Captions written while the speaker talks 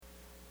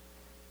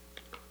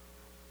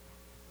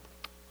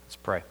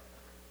Pray.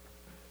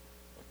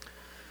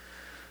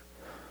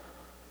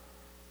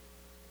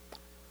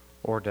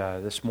 Lord,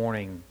 this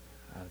morning,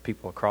 the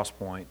people at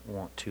Crosspoint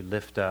want to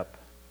lift up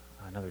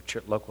another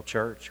local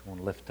church. We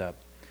want to lift up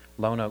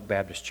Lone Oak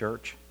Baptist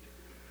Church.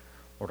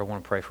 Lord, I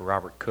want to pray for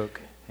Robert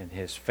Cook and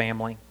his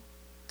family.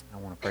 I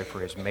want to pray for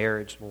his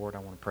marriage, Lord. I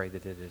want to pray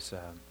that it is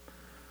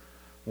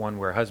one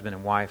where husband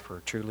and wife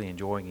are truly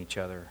enjoying each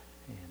other,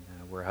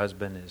 and where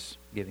husband is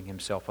giving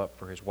himself up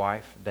for his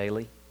wife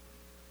daily,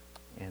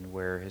 and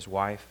where his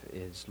wife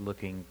is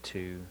looking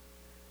to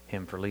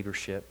him for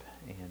leadership,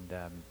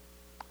 and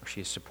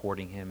she is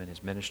supporting him in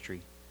his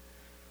ministry,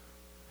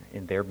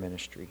 in their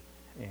ministry.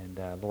 And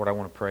Lord, I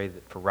want to pray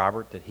that for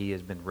Robert, that he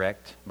has been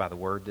wrecked by the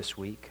word this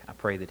week. I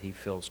pray that he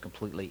feels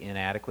completely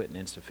inadequate and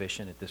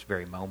insufficient at this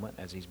very moment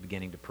as he's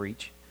beginning to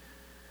preach.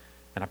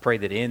 And I pray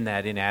that in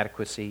that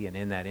inadequacy and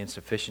in that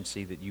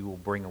insufficiency that you will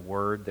bring a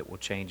word that will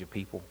change a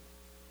people.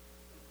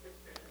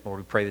 Lord,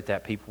 we pray that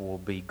that people will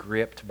be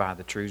gripped by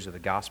the truths of the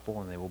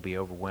gospel, and they will be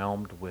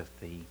overwhelmed with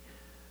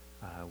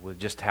with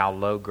just how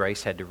low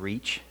grace had to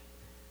reach,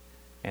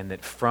 and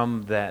that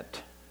from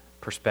that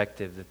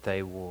perspective that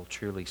they will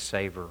truly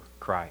savor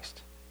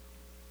Christ.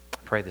 I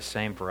pray the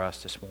same for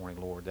us this morning,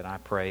 Lord, that I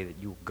pray that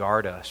you will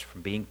guard us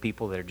from being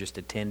people that are just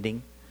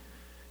attending,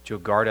 that you'll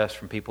guard us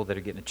from people that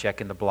are getting a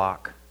check in the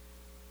block.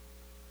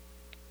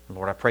 And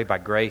Lord, I pray by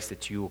grace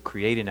that you will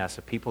create in us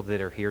a people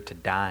that are here to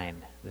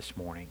dine this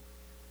morning,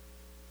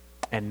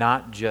 and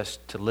not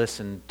just to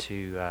listen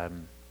to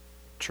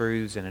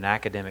truths in an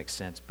academic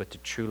sense, but to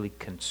truly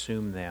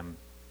consume them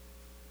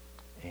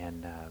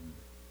and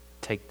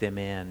take them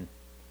in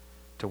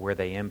to where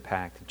they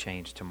impact and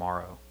change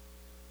tomorrow.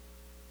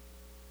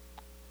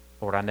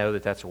 Lord, I know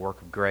that that's a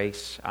work of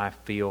grace. I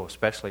feel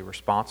especially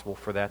responsible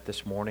for that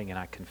this morning, and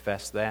I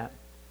confess that.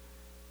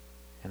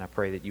 And I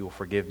pray that you will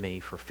forgive me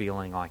for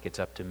feeling like it's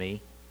up to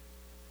me.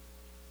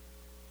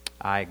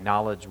 I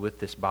acknowledge with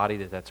this body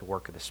that that's a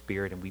work of the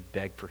Spirit, and we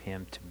beg for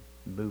Him to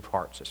move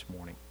hearts this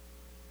morning.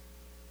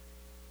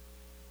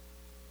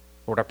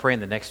 Lord, I pray in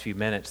the next few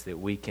minutes that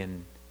we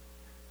can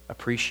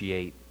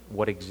appreciate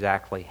what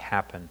exactly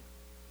happened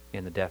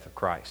in the death of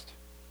Christ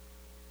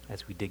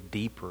as we dig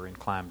deeper and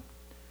climb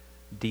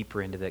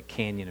deeper into that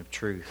canyon of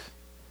truth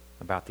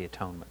about the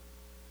atonement.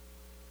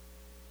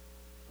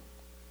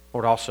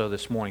 Lord, also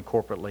this morning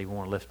corporately we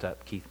want to lift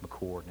up Keith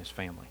McCord and his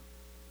family.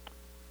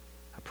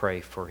 I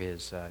pray for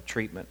his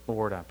treatment,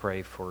 Lord. I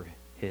pray for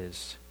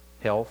his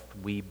health.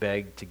 We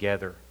beg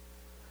together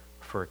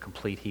for a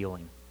complete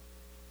healing.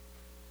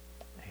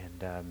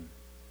 And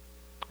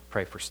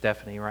pray for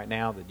Stephanie right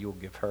now, that you'll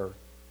give her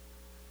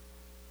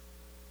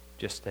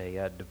just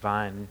a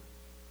divine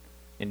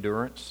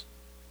endurance.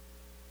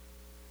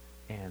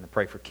 And I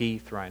pray for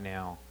Keith right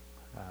now,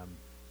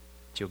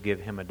 that you'll give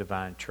him a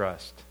divine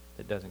trust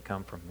that doesn't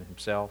come from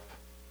himself.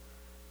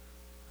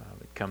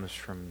 It comes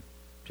from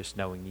just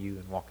knowing you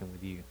and walking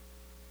with you.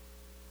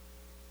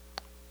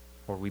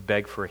 Lord, we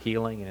beg for a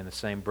healing, and in the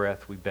same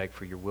breath, we beg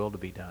for your will to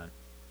be done.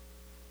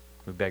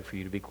 We beg for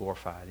you to be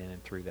glorified in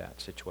and through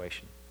that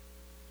situation.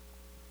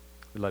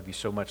 We love you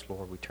so much,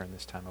 Lord. We turn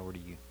this time over to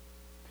you. In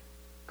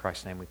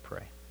Christ's name we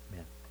pray.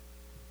 Amen.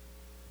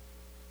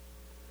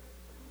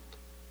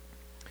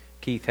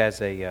 Keith has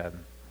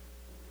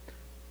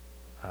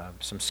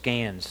some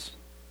scans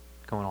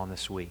going on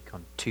this week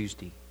on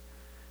Tuesday,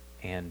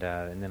 and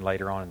then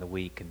later on in the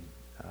week, and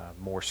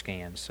more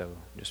scans. So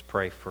just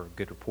pray for a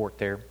good report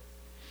there,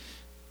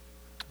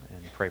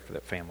 and pray for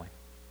that family.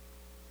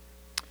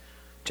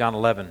 John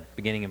 11,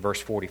 beginning in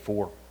verse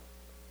 44.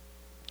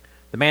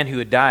 The man who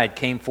had died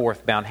came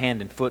forth bound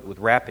hand and foot with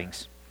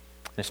wrappings,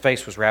 and his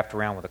face was wrapped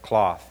around with a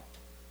cloth.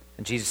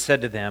 And Jesus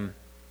said to them,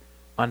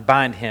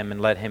 "Unbind him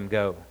and let him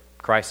go."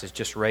 Christ has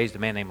just raised a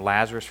man named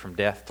Lazarus from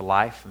death to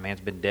life. The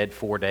man's been dead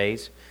 4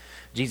 days.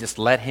 Jesus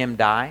let him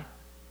die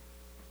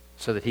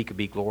so that he could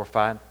be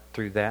glorified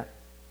through that.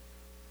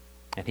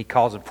 And he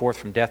calls him forth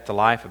from death to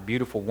life, a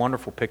beautiful,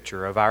 wonderful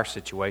picture of our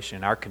situation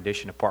and our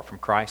condition apart from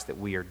Christ, that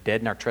we are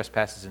dead in our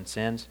trespasses and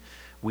sins.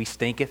 We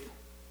stinketh.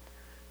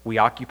 We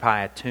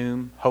occupy a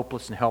tomb,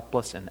 hopeless and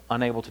helpless, and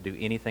unable to do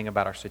anything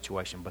about our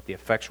situation. But the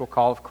effectual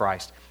call of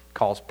Christ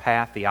calls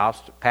past the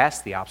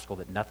obstacle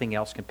that nothing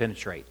else can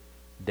penetrate,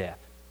 death.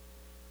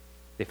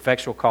 The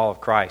effectual call of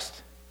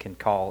Christ can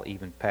call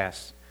even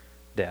past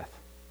death.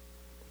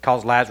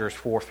 Calls Lazarus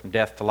forth from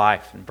death to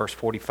life. In verse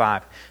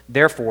 45,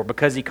 therefore,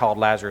 because he called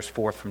Lazarus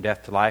forth from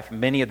death to life,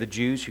 many of the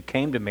Jews who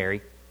came to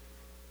Mary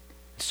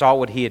saw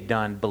what he had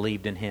done,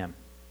 believed in him.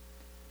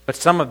 But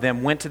some of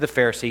them went to the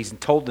Pharisees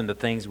and told them the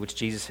things which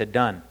Jesus had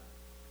done.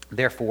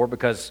 Therefore,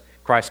 because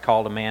Christ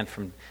called a man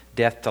from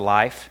death to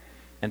life,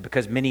 and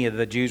because many of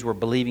the Jews were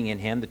believing in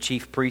him, the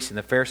chief priests and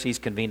the Pharisees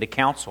convened a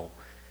council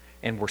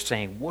and were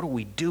saying, "What are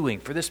we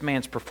doing? For this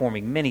man's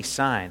performing many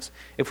signs.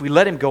 If we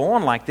let him go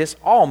on like this,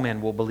 all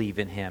men will believe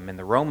in him, and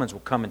the Romans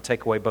will come and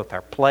take away both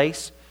our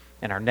place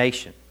and our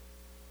nation."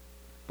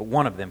 But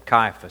one of them,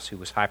 Caiaphas, who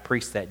was high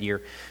priest that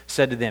year,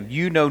 said to them,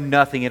 "You know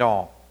nothing at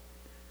all,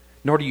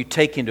 nor do you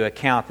take into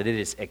account that it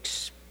is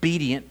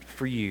expedient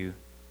for you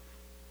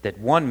that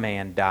one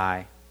man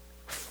die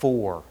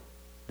for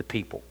the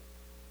people,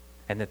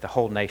 and that the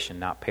whole nation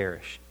not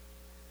perish.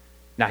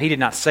 Now, he did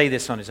not say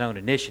this on his own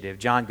initiative.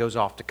 John goes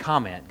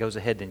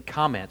ahead and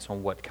comments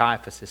on what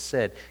Caiaphas has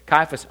said.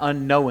 Caiaphas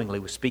unknowingly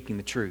was speaking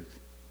the truth.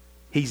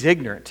 He's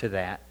ignorant to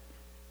that,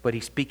 but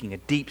he's speaking a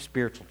deep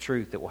spiritual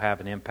truth that will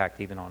have an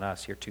impact even on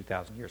us here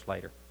 2,000 years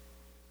later.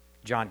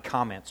 John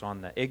comments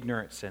on the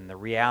ignorance and the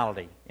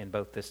reality in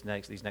both these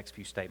next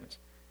few statements.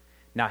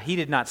 Now, he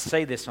did not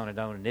say this on his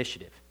own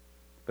initiative,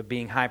 but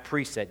being high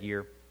priest that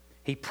year,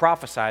 he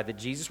prophesied that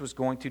Jesus was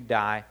going to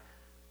die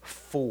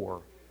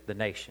for the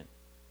nation.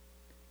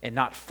 And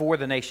not for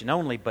the nation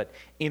only, but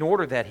in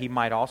order that he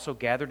might also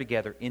gather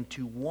together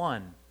into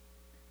one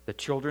the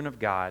children of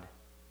God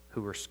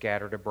who were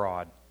scattered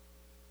abroad.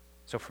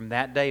 So from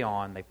that day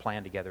on, they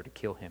planned together to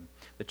kill him.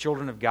 The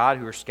children of God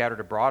who are scattered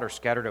abroad are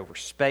scattered over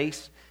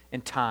space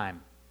and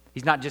time.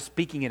 He's not just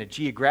speaking in a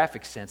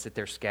geographic sense that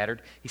they're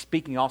scattered. He's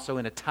speaking also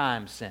in a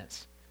time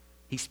sense.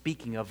 He's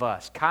speaking of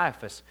us.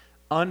 Caiaphas,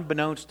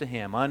 unbeknownst to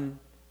him,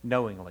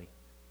 unknowingly,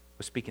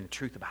 was speaking the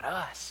truth about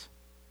us.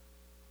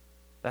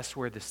 That's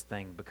where this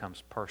thing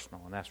becomes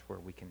personal, and that's where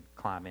we can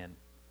climb in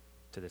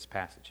to this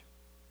passage.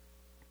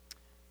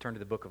 Turn to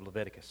the book of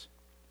Leviticus.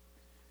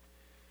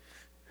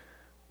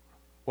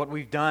 What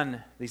we've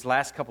done these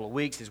last couple of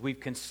weeks is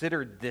we've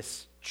considered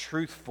this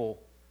truthful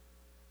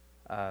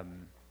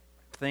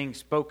thing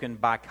spoken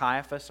by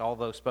Caiaphas,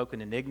 although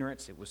spoken in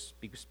ignorance. He was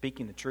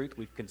speaking the truth.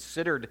 We've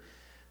considered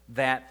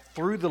that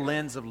through the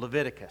lens of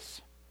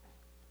Leviticus.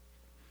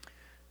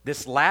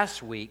 This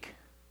last week,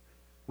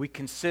 we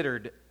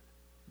considered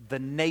the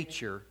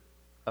nature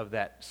of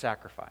that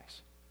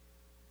sacrifice.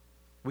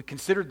 We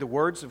considered the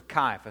words of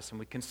Caiaphas, and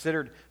we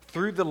considered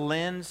through the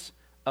lens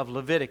of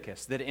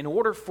Leviticus that in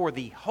order for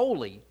the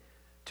holy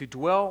to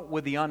dwell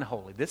with the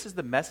unholy, this is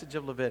the message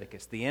of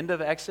Leviticus. The end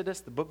of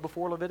Exodus, the book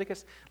before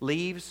Leviticus,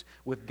 leaves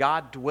with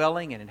God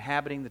dwelling and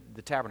inhabiting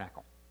the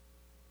tabernacle.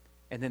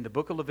 And then the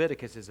book of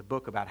Leviticus is a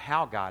book about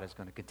how God is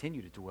going to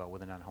continue to dwell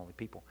with an unholy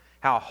people.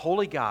 How a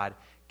holy God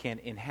can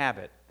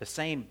inhabit the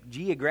same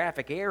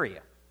geographic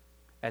area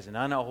as an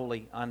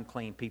unholy,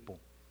 unclean people.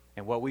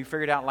 And what we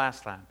figured out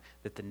last time,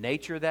 that the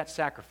nature of that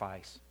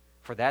sacrifice,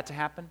 for that to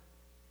happen,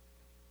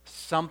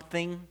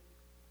 something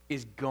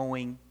is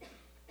going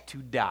to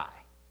die.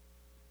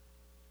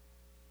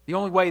 The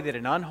only way that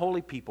an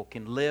unholy people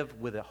can live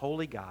with a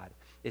holy God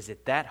is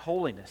that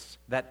holiness,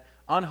 that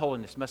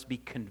unholiness must be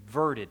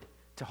converted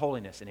to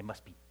holiness, and it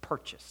must be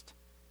purchased.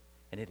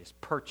 And it is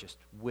purchased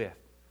with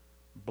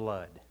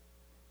blood.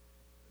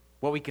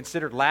 What we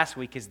considered last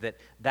week is that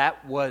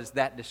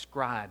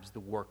describes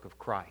the work of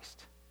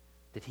Christ.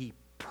 That he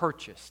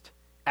purchased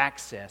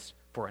access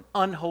for an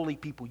unholy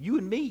people, you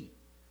and me,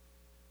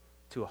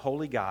 to a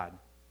holy God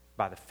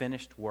by the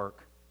finished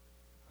work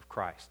of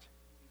Christ.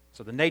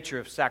 So the nature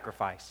of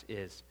sacrifice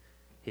is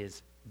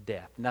his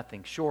death.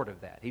 Nothing short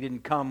of that. He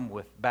didn't come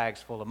with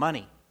bags full of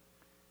money.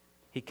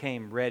 He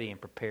came ready and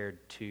prepared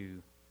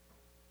to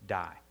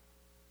die.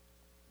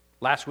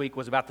 Last week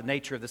was about the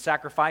nature of the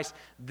sacrifice.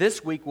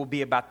 This week will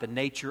be about the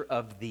nature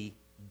of the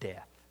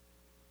death.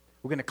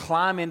 We're going to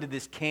climb into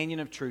this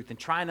canyon of truth and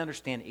try and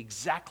understand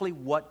exactly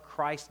what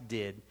Christ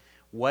did,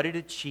 what it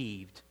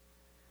achieved,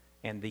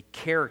 and the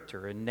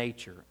character and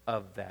nature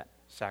of that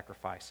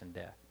sacrifice and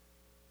death.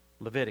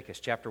 Leviticus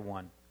chapter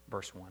 1,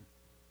 verse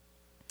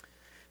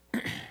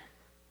 1.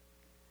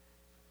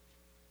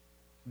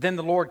 Then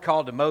the Lord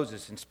called to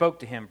Moses and spoke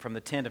to him from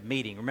the tent of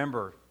meeting.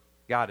 Remember,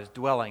 God is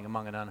dwelling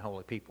among an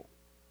unholy people.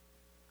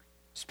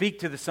 Speak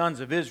to the sons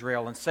of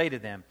Israel and say to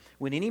them,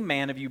 when any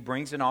man of you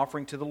brings an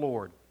offering to the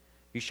Lord,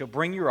 you shall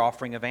bring your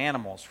offering of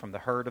animals from the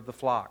herd of the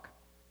flock.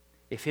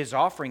 If his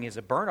offering is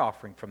a burnt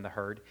offering from the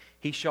herd,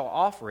 he shall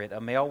offer it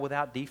a male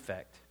without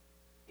defect.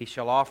 He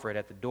shall offer it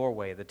at the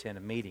doorway of the tent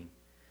of meeting,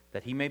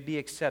 that he may be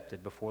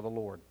accepted before the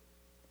Lord.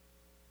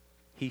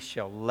 He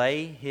shall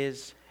lay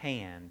his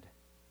hand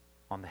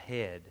on the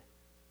head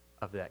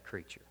of that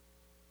creature.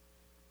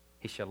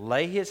 He shall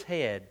lay his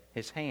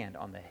hand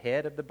on the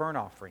head of the burnt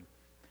offering,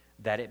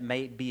 that it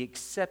may be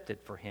accepted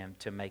for him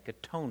to make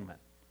atonement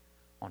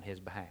on his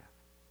behalf.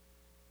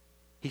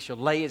 He shall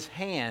lay his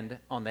hand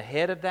on the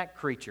head of that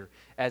creature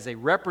as a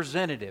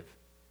representative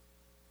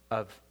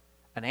of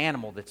an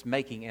animal that's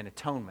making an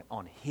atonement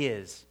on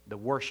the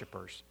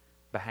worshiper's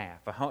behalf.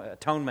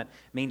 Atonement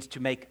means to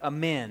make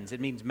amends. It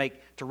means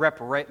make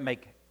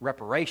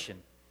reparation,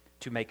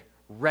 to make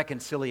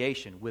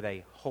reconciliation with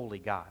a holy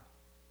God.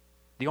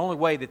 The only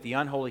way that the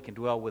unholy can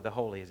dwell with the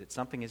holy is that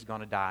something is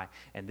going to die.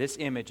 And this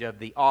image of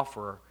the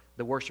offerer,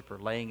 the worshiper,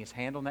 laying his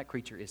hand on that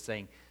creature is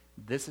saying,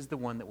 this is the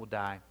one that will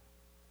die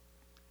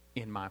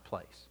in my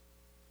place.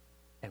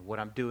 And what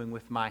I'm doing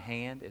with my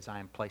hand is I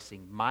am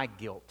placing my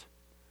guilt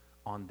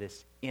on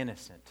this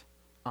innocent,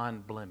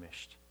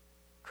 unblemished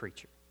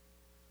creature.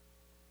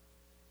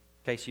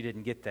 In case you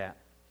didn't get that,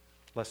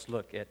 let's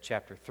look at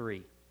chapter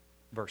 3,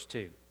 verse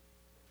 2.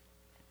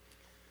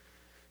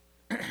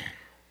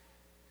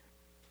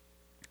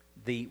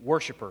 The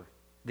worshiper,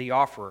 the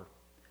offerer,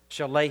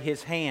 shall lay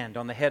his hand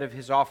on the head of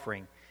his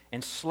offering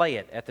and slay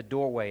it at the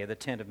doorway of the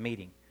tent of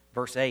meeting.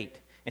 Verse 8,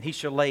 and he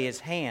shall lay his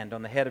hand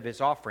on the head of his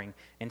offering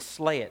and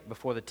slay it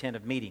before the tent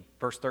of meeting.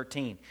 Verse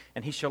 13,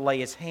 and he shall lay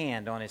his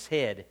hand on his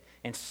head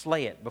and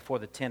slay it before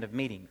the tent of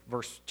meeting.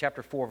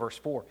 Chapter 4, verse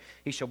 4,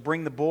 he shall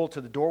bring the bull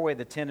to the doorway of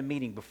the tent of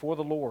meeting before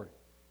the Lord,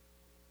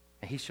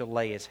 and he shall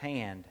lay his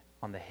hand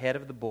on the head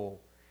of the bull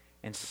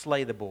and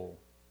slay the bull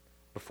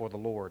before the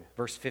Lord.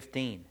 Verse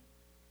 15,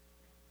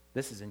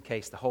 this is in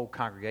case the whole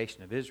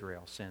congregation of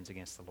Israel sins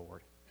against the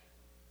Lord.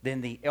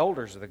 Then the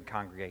elders of the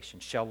congregation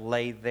shall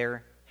lay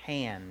their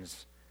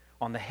hands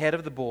on the head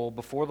of the bull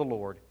before the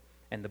Lord,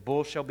 and the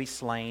bull shall be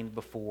slain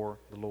before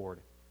the Lord.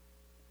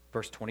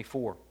 Verse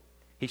 24,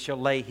 he shall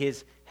lay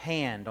his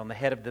hand on the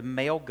head of the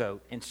male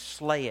goat and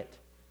slay it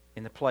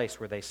in the place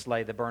where they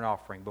slay the burnt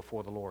offering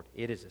before the Lord.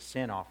 It is a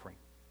sin offering.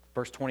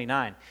 Verse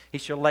 29, he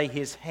shall lay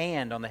his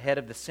hand on the head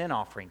of the sin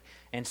offering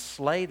and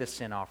slay the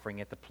sin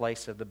offering at the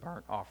place of the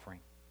burnt offering.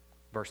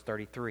 Verse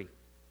 33,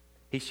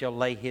 he shall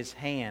lay his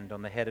hand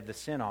on the head of the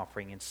sin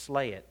offering and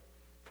slay it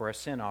for a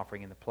sin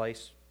offering in the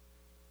place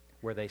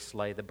where they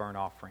slay the burnt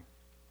offering.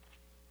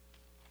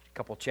 A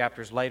couple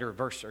chapters later,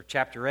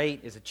 chapter 8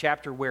 is a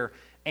chapter where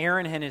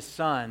Aaron and his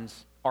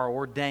sons are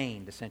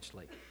ordained,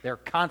 essentially. They're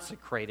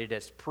consecrated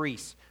as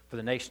priests for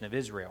the nation of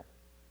Israel.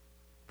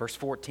 Verse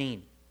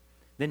 14,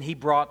 then he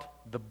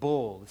brought the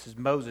bull. This is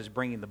Moses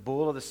bringing the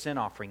bull of the sin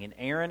offering, and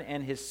Aaron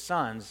and his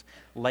sons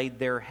laid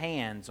their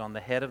hands on the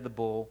head of the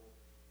bull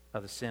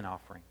of the sin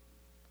offering.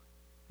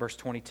 Verse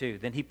 22,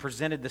 then he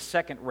presented the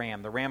second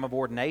ram, the ram of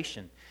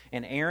ordination,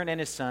 and Aaron and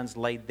his sons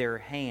laid their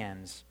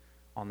hands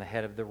on the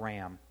head of the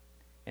ram,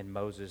 and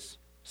Moses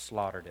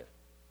slaughtered it.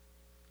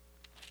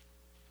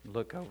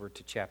 Look over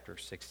to chapter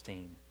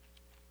 16.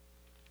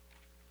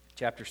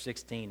 Chapter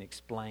 16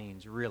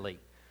 explains really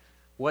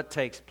what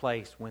takes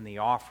place when the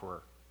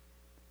offerer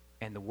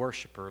and the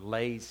worshiper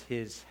lays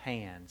his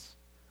hands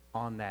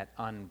on that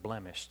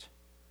unblemished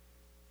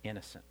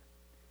innocent.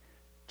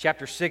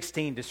 Chapter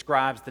 16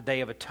 describes the Day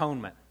of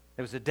Atonement.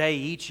 There was a day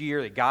each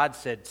year that God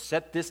said,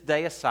 set this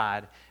day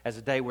aside as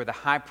a day where the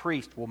high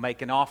priest will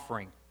make an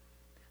offering.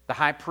 The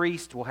high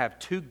priest will have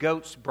 2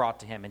 goats brought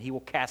to him, and he will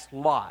cast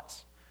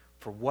lots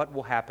for what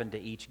will happen to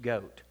each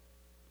goat.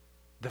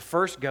 The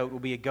first goat will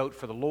be a goat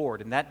for the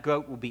Lord, and that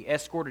goat will be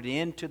escorted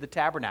into the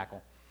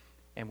tabernacle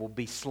and will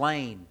be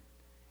slain.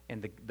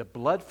 And the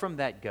blood from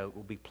that goat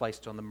will be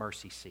placed on the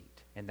mercy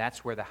seat. And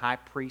that's where the high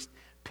priest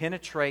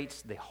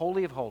penetrates the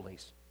Holy of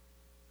Holies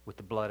with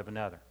the blood of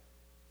another.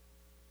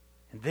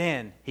 And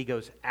then he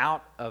goes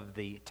out of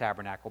the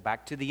tabernacle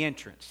back to the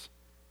entrance.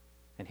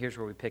 And here's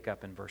where we pick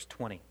up in verse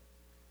 20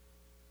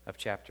 of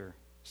chapter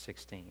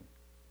 16.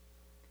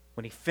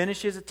 When he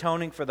finishes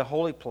atoning for the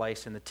holy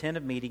place and the tent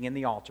of meeting and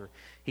the altar,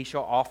 he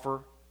shall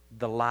offer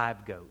the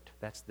live goat.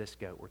 That's this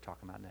goat we're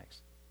talking about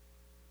next.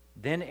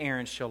 Then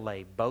Aaron shall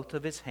lay both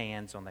of his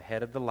hands on the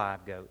head of the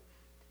live goat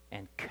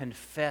and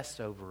confess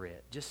over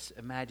it. Just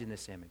imagine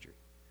this imagery.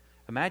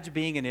 Imagine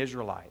being an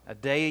Israelite, a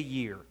day a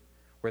year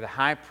where the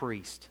high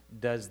priest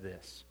does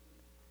this.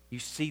 You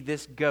see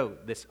this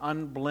goat, this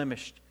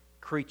unblemished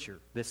creature,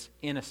 this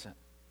innocent,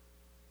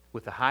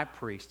 with the high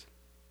priest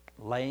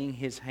laying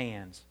his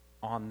hands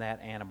on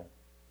that animal.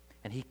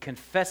 And he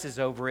confesses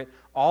over it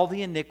all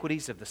the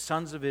iniquities of the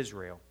sons of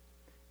Israel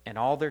and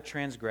all their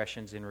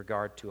transgressions in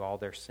regard to all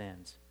their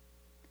sins.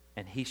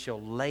 And he shall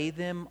lay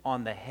them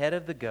on the head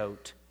of the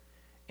goat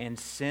and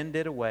send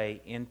it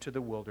away into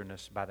the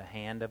wilderness by the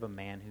hand of a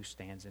man who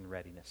stands in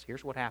readiness.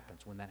 Here's what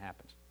happens when that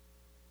happens.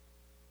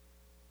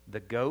 The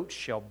goat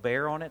shall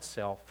bear on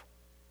itself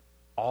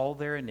all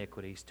their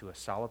iniquities to a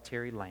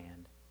solitary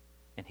land,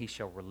 and he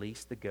shall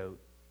release the goat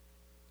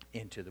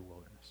into the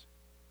wilderness.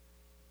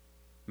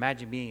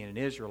 Imagine being an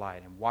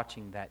Israelite and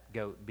watching that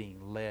goat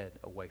being led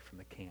away from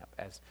the camp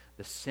as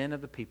the sin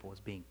of the people is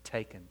being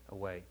taken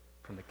away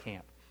from the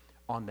camp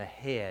on the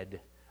head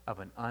of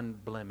an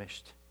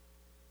unblemished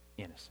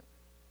innocent.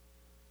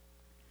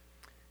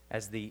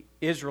 As the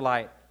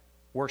Israelite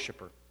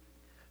worshiper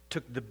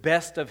took the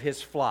best of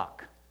his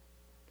flock,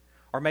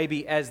 or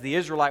maybe as the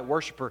Israelite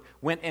worshiper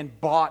went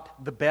and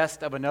bought the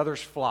best of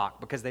another's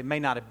flock because they may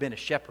not have been a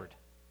shepherd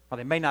or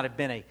they may not have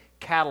been a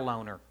cattle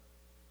owner,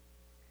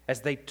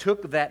 as they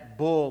took that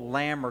bull,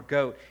 lamb, or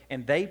goat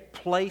and they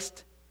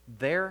placed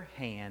their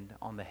hand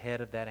on the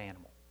head of that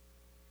animal,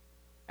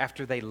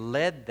 after they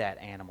led that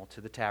animal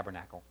to the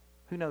tabernacle.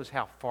 Who knows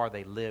how far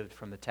they lived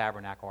from the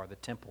tabernacle or the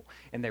temple.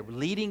 And they were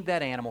leading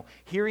that animal,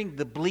 hearing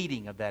the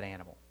bleating of that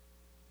animal,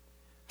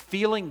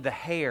 feeling the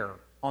hair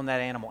on that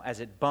animal as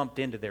it bumped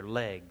into their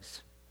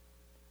legs,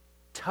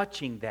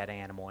 touching that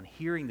animal and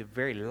hearing the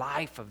very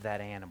life of that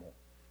animal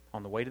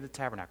on the way to the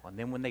tabernacle. And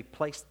then when they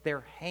placed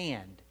their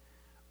hand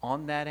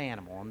on that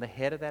animal, on the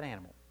head of that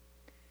animal,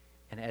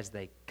 and as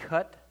they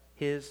cut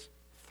his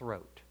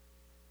throat,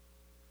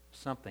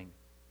 something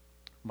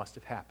must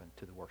have happened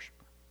to the worshiper.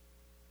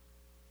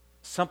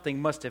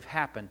 Something must have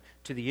happened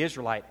to the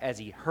Israelite as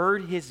he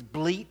heard his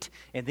bleat,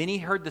 and then he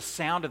heard the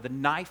sound of the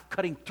knife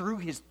cutting through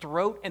his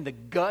throat and the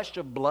gush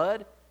of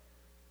blood,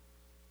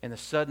 and the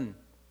sudden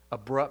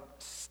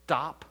abrupt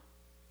stop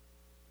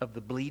of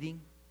the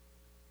bleeding,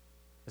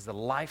 as the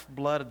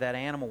lifeblood of that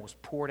animal was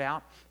poured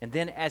out, and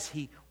then as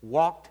he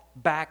walked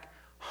back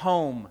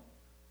home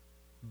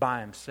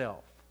by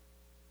himself.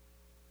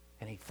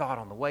 And he thought,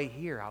 on the way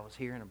here, I was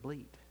hearing a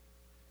bleat.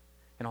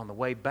 And on the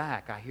way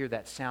back, I hear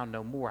that sound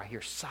no more. I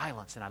hear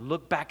silence, and I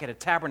look back at a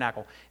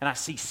tabernacle, and I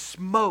see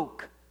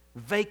smoke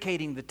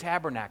vacating the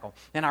tabernacle.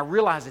 And I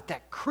realize that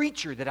that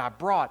creature that I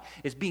brought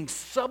is being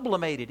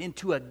sublimated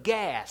into a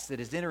gas that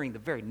is entering the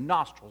very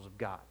nostrils of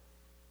God.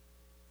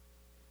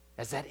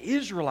 As that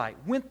Israelite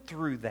went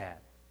through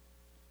that,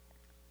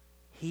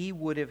 he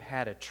would have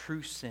had a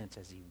true sense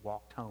as he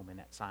walked home in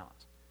that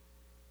silence.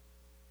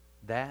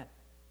 That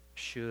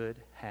should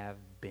have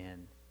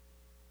been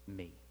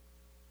me.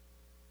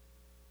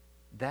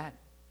 That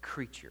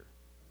creature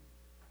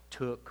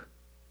took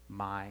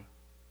my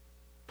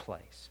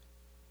place.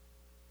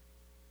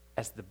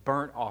 As the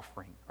burnt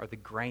offering or the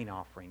grain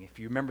offering, if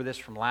you remember this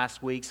from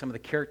last week, some of the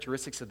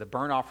characteristics of the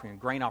burnt offering and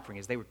grain offering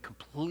is they were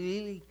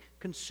completely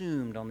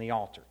consumed on the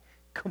altar,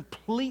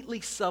 completely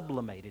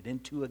sublimated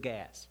into a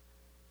gas.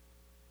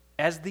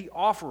 As the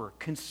offerer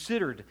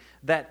considered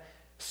that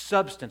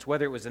substance,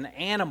 whether it was an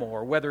animal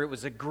or whether it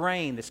was a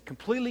grain that's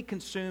completely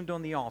consumed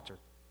on the altar,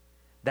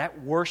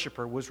 that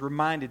worshiper was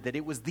reminded that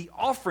it was the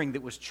offering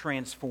that was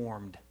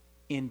transformed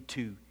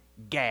into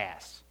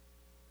gas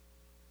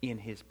in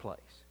his place.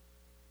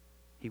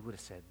 He would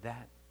have said,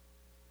 that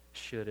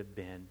should have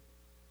been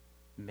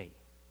me.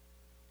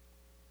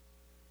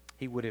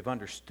 He would have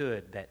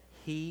understood that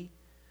he,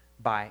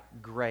 by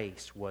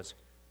grace, was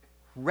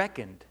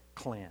reckoned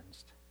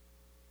cleansed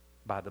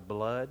by the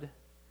blood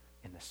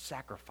and the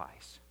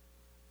sacrifice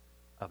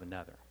of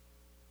another.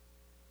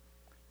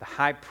 The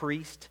high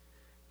priest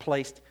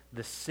placed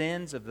the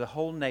sins of the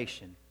whole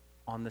nation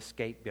on the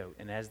scapegoat.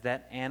 And as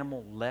that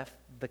animal left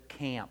the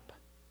camp,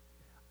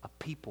 a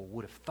people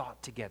would have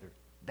thought together,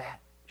 that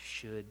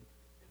should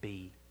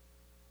be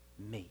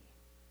me.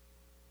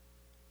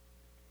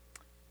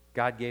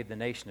 God gave the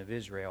nation of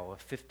Israel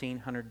a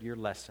 1,500-year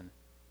lesson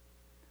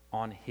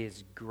on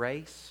His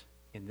grace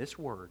in this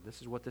word.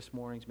 This is what this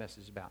morning's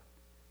message is about.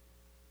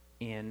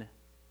 In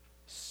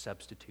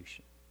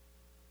substitution.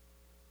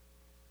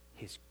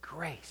 His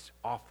grace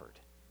offered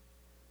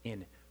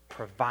in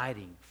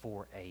providing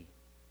for a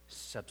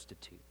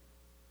substitute.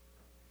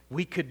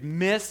 We could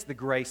miss the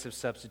grace of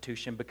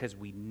substitution because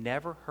we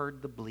never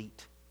heard the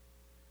bleat,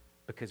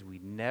 because we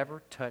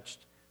never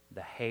touched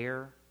the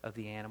hair of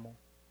the animal,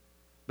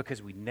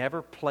 because we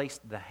never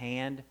placed the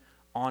hand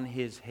on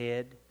his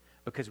head,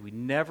 because we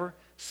never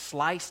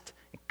sliced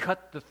and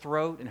cut the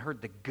throat and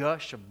heard the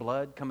gush of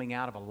blood coming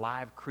out of a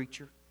live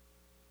creature,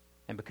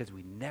 and because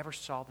we never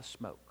saw the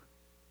smoke.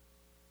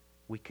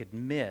 We could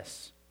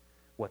miss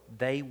what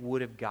they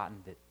would have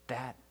gotten,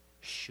 that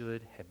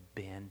should have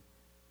been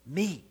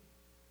me.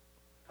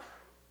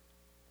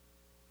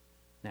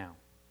 Now,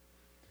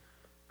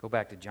 go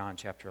back to John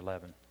chapter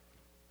 11.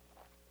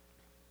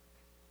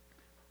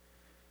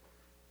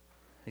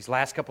 These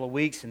last couple of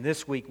weeks and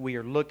this week we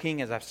are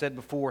looking, as I've said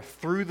before,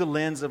 through the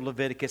lens of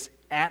Leviticus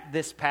at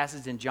this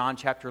passage in John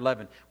chapter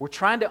 11. We're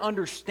trying to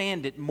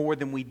understand it more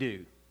than we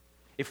do.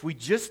 If we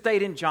just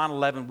stayed in John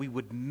 11, we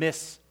would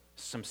miss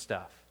some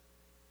stuff.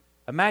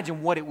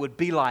 Imagine what it would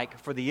be like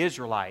for the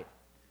Israelite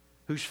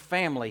whose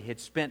family had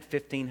spent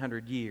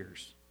 1,500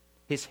 years.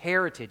 His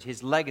heritage,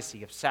 his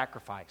legacy of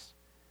sacrifice,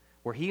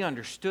 where he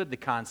understood the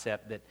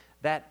concept that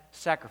that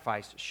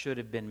sacrifice should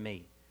have been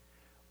me.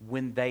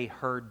 When they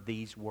heard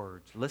these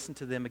words, listen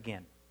to them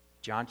again.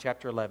 John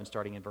chapter 11,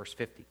 starting in verse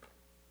 50.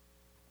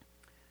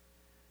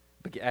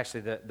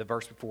 Actually, the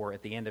verse before,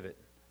 at the end of it,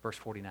 verse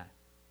 49.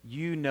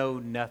 You know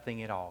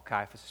nothing at all,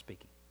 Caiaphas is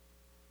speaking.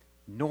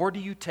 Nor do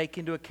you take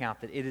into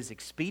account that it is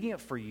expedient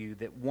for you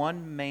that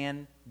one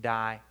man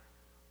die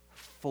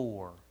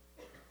for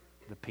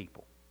the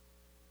people.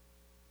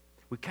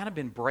 We've kind of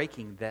been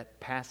breaking that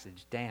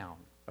passage down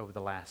over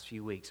the last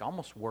few weeks,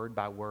 almost word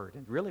by word.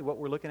 And really what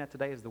we're looking at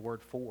today is the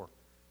word for.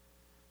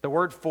 The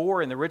word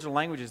for in the original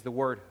language is the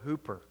word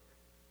hooper.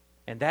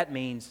 And that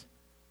means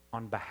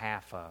on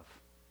behalf of.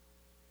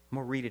 I'm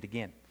going to read it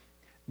again.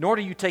 Nor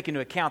do you take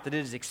into account that it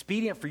is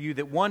expedient for you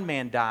that one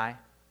man die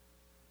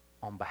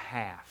on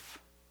behalf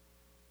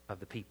of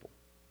the people,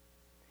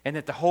 and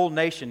that the whole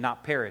nation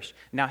not perish.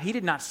 Now, he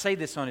did not say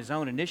this on his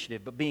own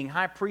initiative, but being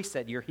high priest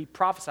that year, he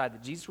prophesied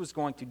that Jesus was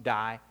going to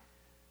die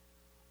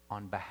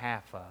on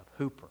behalf of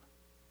Hooper,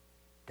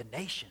 the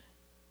nation.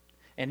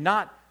 And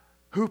not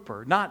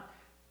Hooper, not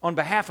on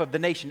behalf of the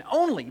nation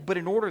only, but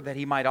in order that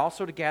he might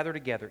also to gather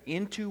together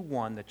into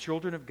one the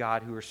children of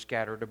God who are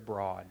scattered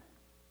abroad.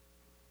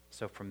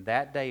 So from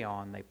that day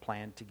on, they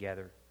planned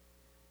together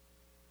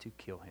to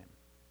kill him.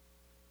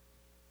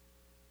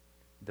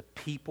 The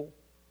people,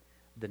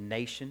 the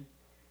nation,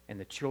 and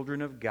the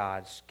children of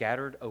God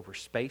scattered over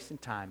space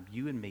and time,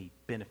 you and me,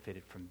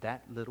 benefited from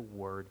that little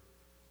word,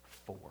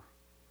 for.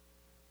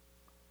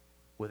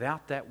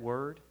 Without that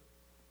word,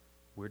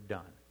 we're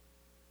done.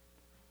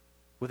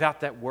 Without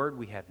that word,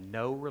 we have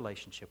no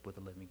relationship with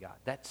the living God.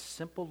 That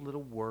simple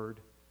little word,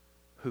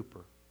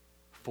 hooper,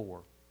 for,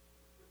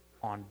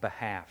 on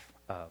behalf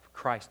of.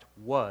 Christ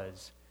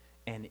was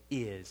and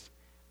is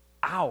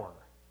our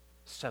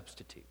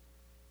substitute.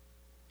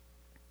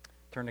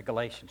 Turn to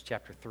Galatians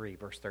chapter 3,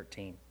 verse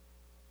 13.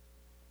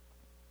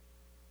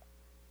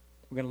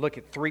 We're going to look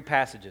at three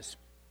passages.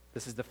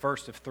 This is the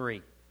first of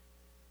three.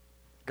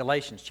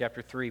 Galatians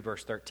chapter 3,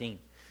 verse 13.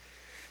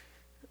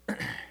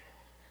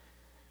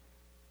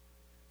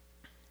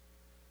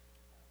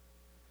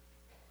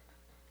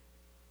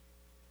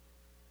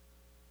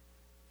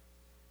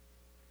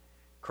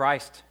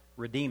 Christ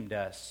redeemed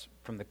us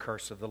from the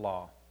curse of the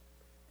law,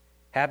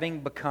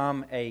 having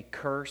become a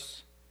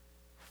curse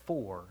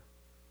for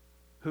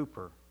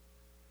Hooper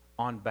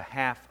on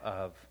behalf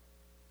of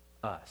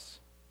us.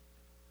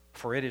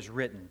 For it is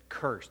written,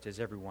 cursed is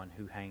everyone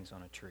who hangs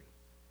on a tree.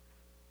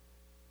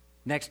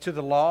 Next to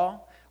the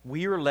law,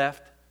 we are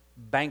left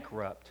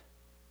bankrupt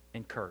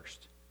and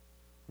cursed.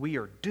 We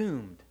are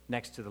doomed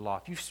next to the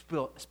law. If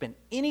you've spent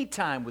any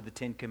time with the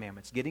Ten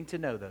Commandments, getting to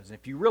know those, and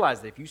if you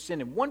realize that if you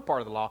sin in one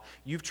part of the law,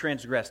 you've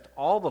transgressed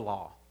all the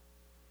law,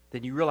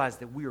 then you realize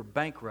that we are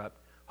bankrupt,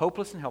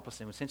 hopeless and helpless,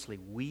 and essentially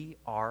we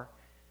are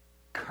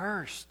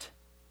cursed,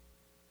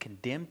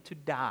 condemned to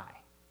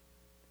die.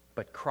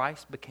 But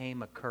Christ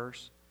became a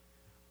curse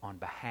on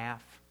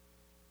behalf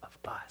of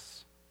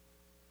us.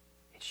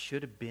 It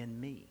should have been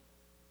me.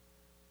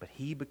 But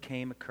he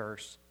became a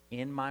curse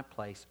in my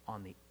place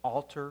on the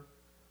altar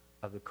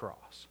of the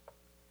cross.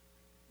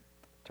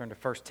 Turn to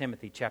 1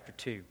 Timothy chapter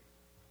 2.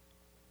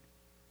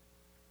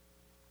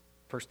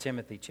 1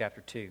 Timothy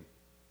chapter 2.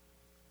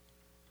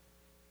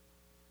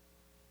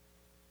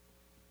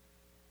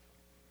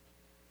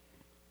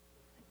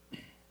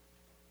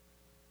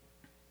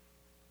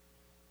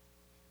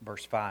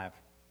 Verse 5.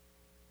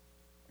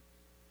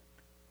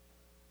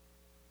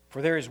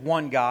 For there is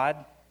one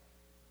God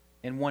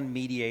and one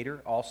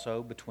mediator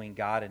also between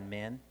God and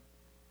men,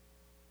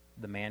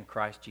 the man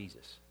Christ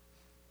Jesus,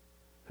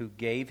 who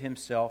gave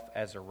himself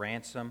as a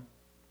ransom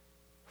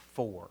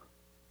for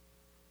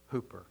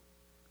Hooper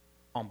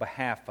on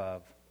behalf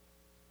of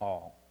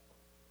all.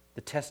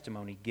 The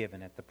testimony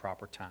given at the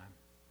proper time.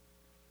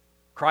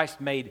 Christ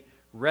made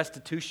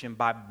restitution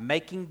by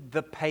making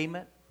the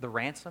payment, the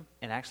ransom,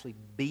 and actually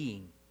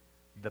being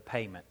the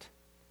payment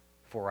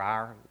for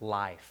our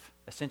life.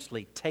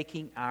 Essentially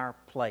taking our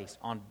place,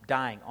 on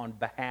dying on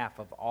behalf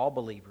of all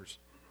believers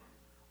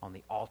on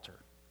the altar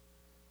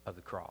of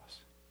the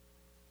cross.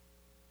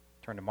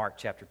 Turn to Mark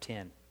chapter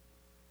 10.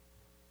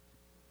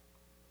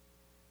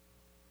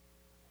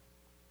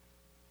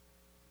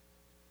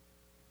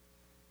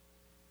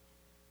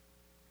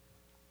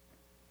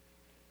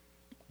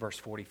 Verse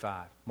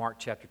 45. Mark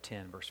chapter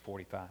 10, verse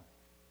 45.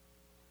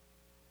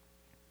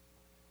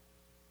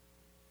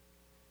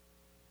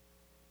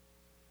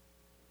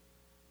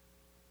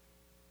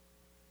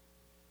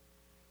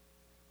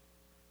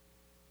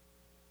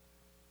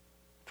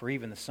 For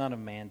even the Son of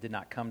Man did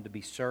not come to be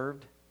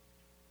served,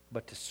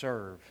 but to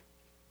serve,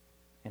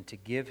 and to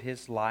give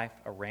his life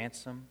a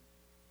ransom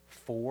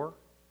for,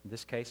 in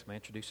this case, I'm going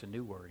to introduce a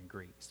new word in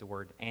Greek. It's the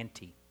word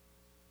anti,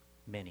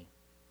 many.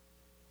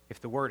 If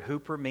the word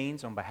Hooper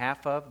means on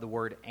behalf of, the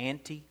word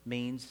anti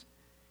means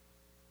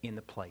in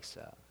the place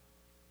of.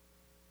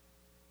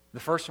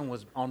 The first one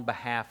was on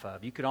behalf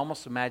of. You could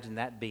almost imagine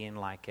that being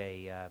like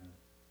a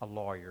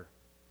lawyer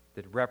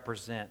that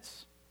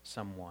represents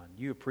someone.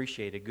 You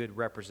appreciate a good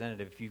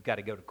representative if you've got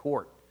to go to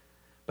court.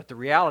 But the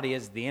reality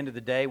is, at the end of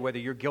the day, whether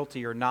you're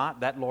guilty or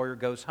not, that lawyer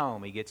goes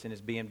home. He gets in his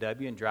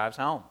BMW and drives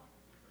home.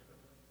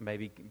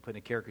 Maybe putting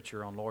a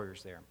caricature on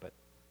lawyers there, but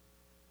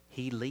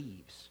he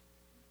leaves.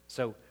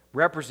 So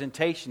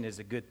representation is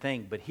a good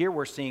thing, but here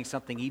we're seeing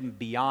something even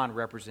beyond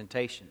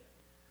representation.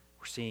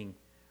 We're seeing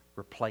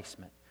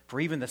replacement.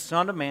 For even the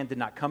Son of Man did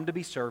not come to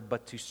be served,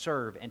 but to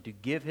serve and to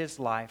give his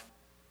life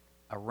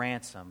a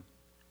ransom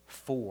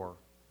for,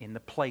 in the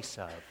place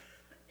of,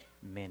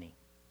 many.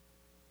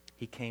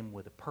 He came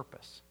with a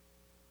purpose,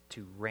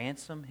 to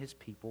ransom his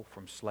people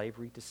from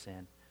slavery to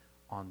sin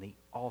on the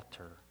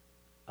altar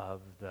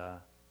of the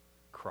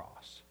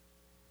cross.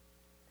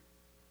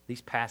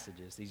 These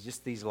passages,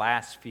 these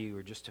last few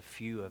are just a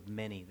few of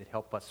many that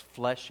help us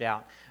flesh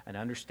out an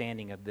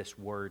understanding of this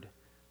word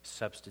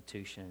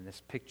substitution and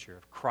this picture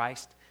of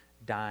Christ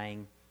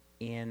dying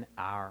in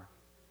our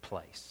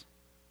place.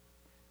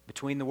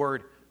 Between the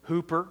word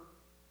Hooper,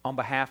 on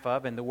behalf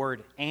of, and the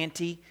word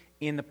anti,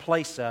 in the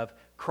place of,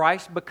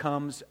 Christ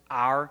becomes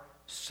our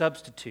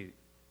substitute.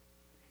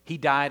 He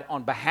died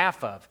on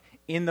behalf of,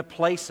 in the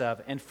place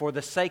of, and for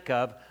the sake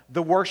of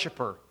the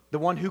worshiper, the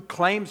one who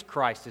claims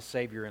Christ as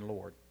Savior and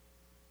Lord.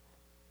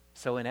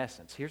 So in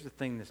essence, here's the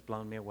thing that's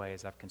blown me away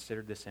as I've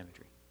considered this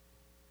imagery.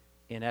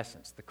 In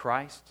essence, the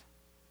Christ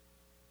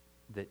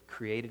that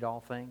created all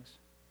things,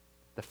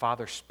 the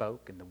Father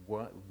spoke and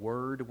the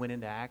Word went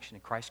into action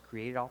and Christ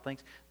created all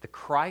things. The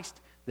Christ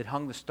that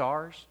hung the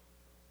stars,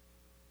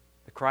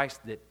 the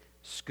Christ that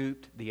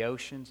scooped the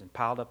oceans and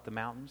piled up the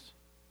mountains,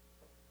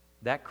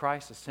 that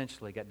Christ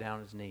essentially got down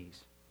on his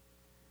knees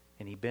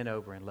and he bent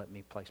over and let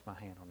me place my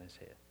hand on his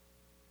head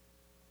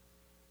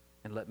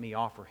and let me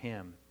offer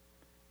him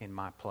in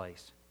my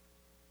place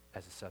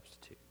as a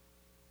substitute.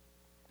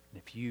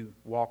 And if you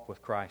walk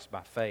with Christ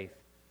by faith,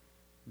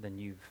 then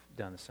you've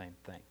done the same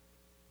thing.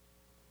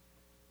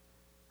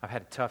 I've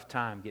had a tough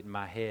time getting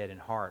my head and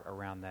heart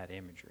around that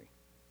imagery.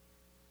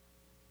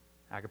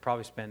 I could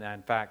probably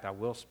in fact, I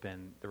will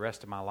spend the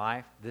rest of my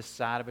life, this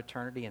side of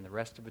eternity and the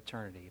rest of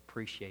eternity,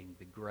 appreciating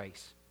the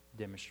grace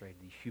demonstrated,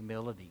 the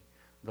humility,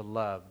 the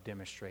love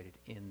demonstrated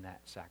in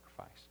that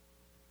sacrifice.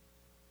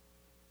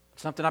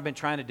 Something I've been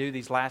trying to do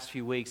these last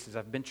few weeks is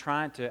I've been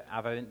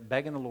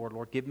begging the Lord,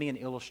 give me an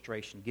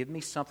illustration. Give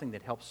me something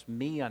that helps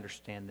me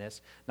understand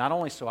this, not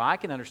only so I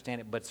can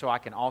understand it, but so I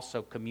can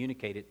also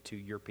communicate it to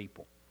your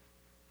people.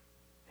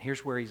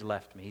 Here's where He's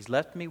left me. He's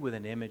left me with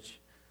an image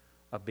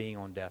of being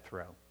on death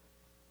row.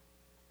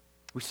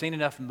 We've seen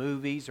enough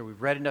movies or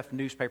we've read enough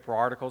newspaper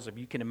articles. If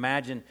you can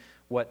imagine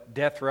what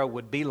death row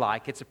would be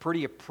like, it's a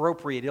pretty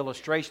appropriate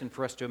illustration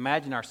for us to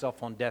imagine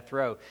ourselves on death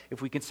row.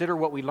 If we consider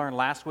what we learned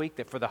last week,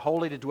 that for the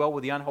holy to dwell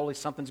with the unholy,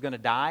 something's going to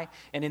die,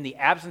 and in the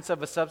absence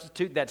of a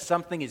substitute, that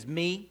something is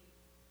me,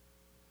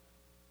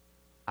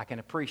 I can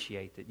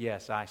appreciate that,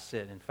 yes, I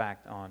sit, in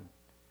fact, on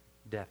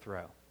death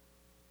row.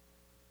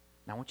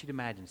 Now, I want you to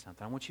imagine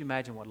something. I want you to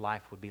imagine what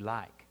life would be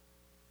like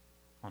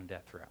on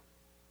death row.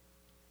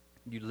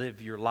 You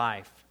live your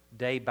life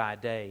day by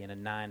day in a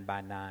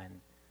 9x9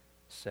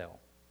 cell.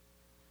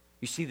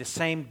 You see the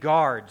same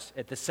guards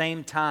at the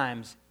same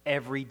times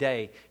every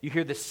day. You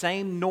hear the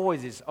same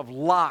noises of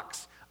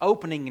locks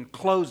opening and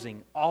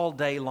closing all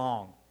day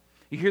long.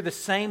 You hear the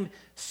same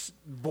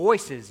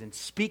voices and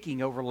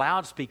speaking over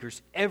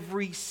loudspeakers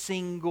every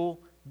single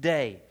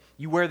day.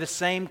 You wear the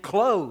same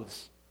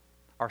clothes,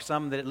 or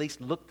some that at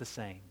least look the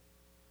same,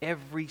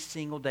 every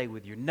single day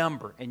with your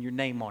number and your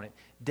name on it,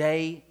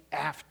 day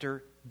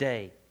after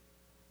day.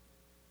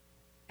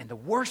 And the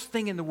worst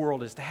thing in the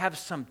world is to have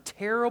some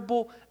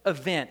terrible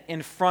event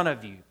in front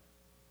of you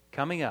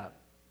coming up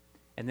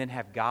and then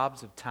have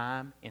gobs of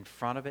time in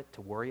front of it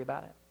to worry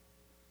about it.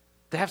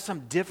 To have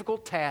some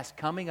difficult task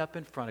coming up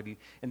in front of you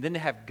and then to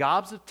have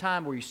gobs of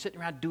time where you're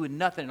sitting around doing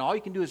nothing and all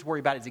you can do is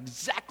worry about is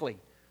exactly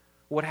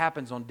what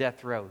happens on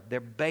death row. They're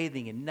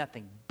bathing in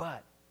nothing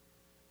but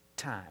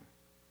time.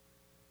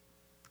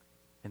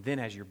 And then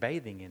as you're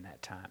bathing in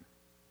that time,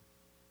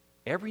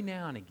 every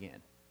now and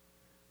again,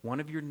 one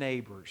of your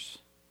neighbors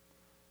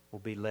will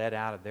be led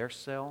out of their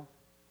cell,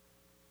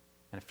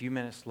 and a few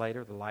minutes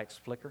later, the lights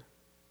flicker,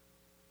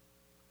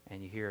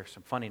 and you hear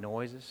some funny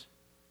noises,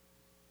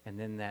 and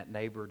then that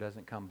neighbor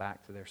doesn't come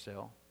back to their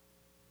cell,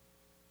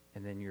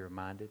 and then you're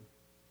reminded,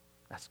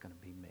 that's going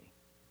to be me.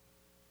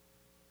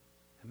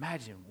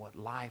 Imagine what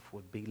life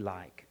would be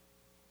like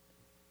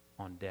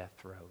on death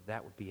row.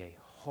 That would be a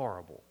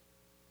horrible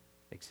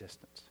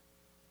existence.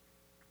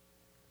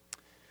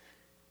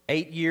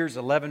 8 years,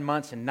 11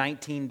 months, and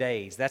 19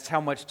 days. That's how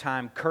much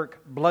time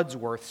Kirk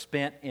Bloodsworth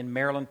spent in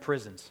Maryland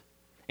prisons,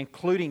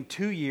 including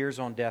 2 years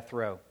on death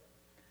row.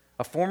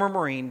 A former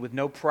Marine with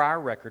no prior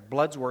record,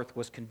 Bloodsworth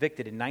was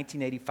convicted in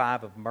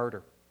 1985 of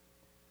murder.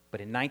 But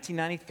in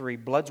 1993,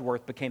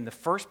 Bloodsworth became the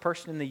first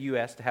person in the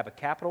U.S. to have a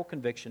capital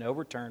conviction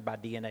overturned by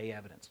DNA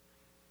evidence.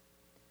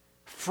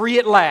 "Free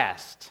at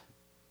last,"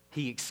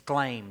 he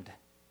exclaimed.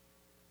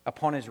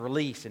 Upon his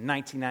release in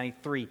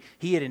 1993,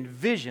 he had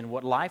envisioned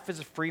what life as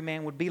a free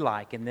man would be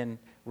like, and then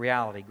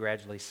reality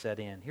gradually set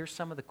in. Here's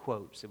some of the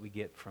quotes that we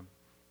get from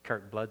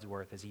Kirk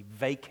Bloodsworth as he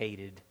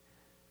vacated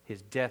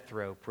his death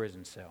row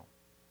prison cell.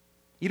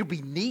 "It'll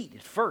be neat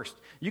at first.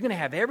 You're going to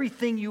have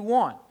everything you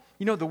want.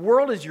 You know, the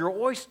world is your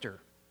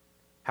oyster.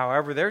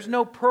 However, there's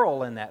no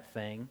pearl in that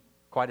thing."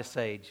 Quite a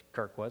sage,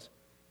 Kirk was.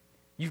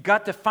 "You've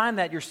got to find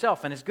that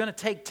yourself, and it's going to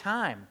take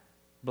time,"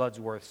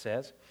 Bloodsworth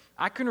says.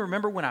 "I can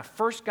remember when I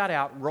first got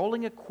out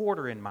rolling a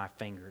quarter in my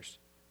fingers.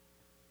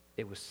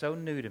 It was so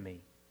new to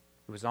me.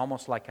 It was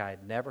almost like I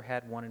had never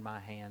had one in my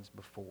hands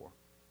before,"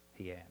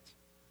 he adds.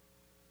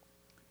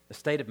 The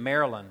state of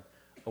Maryland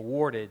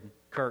awarded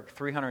Kirk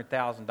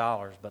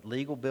 $300,000, but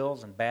legal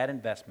bills and bad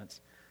investments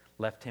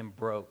left him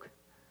broke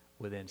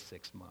within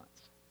 6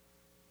 months.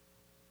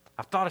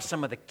 I've thought of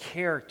some of the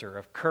character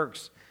of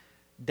Kirk's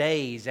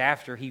days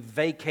after he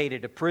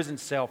vacated a prison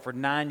cell for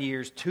 9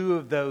 years, 2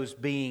 of those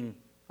being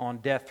on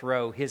death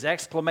row. His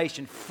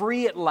exclamation,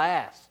 "Free at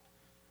last."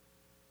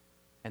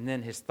 And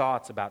then his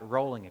thoughts about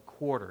rolling a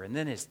quarter. And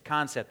then his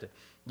concept of,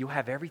 you'll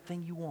have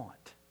everything you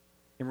want.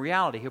 In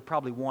reality, he'll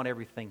probably want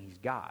everything he's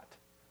got.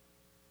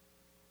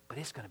 But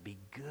it's going to be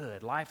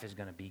good. Life is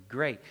going to be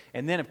great.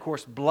 And then, of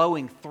course,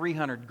 blowing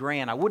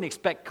 $300,000. I wouldn't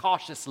expect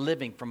cautious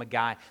living from a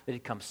guy that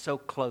had come so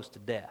close to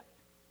death.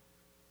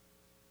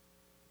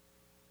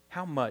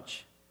 How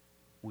much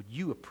would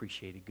you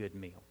appreciate a good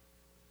meal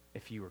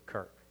if you were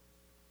Kirk?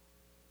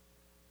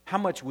 How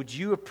much would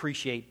you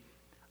appreciate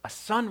a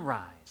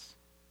sunrise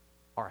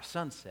or a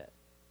sunset?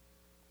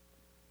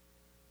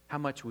 How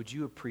much would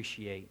you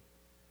appreciate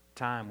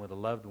time with a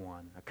loved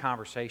one, a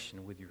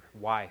conversation with your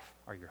wife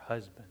or your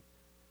husband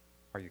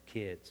or your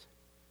kids?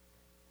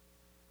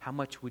 How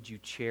much would you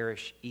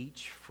cherish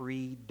each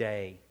free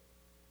day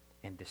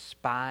and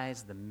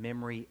despise the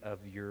memory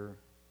of your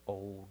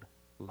old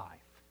life?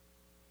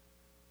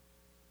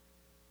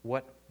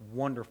 What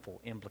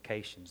wonderful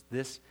implications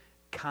this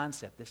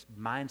concept, this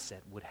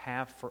mindset would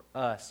have for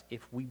us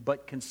if we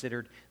but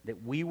considered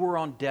that we were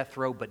on death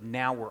row, but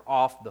now we're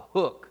off the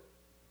hook.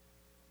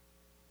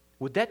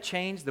 Would that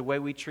change the way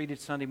we treated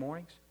Sunday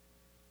mornings?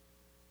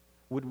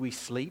 Would we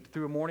sleep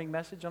through a morning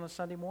message on a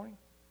Sunday morning?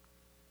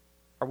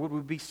 Or would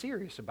we be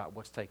serious about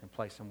what's taking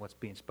place and what's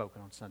being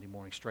spoken on Sunday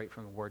morning straight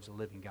from the words of the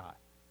living God?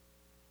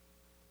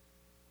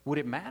 Would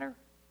it matter?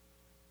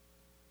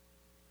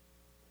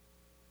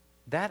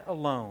 That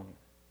alone,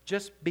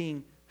 just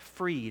being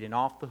freed and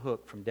off the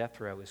hook from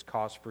death row, is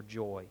cause for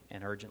joy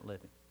and urgent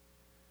living.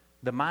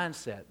 The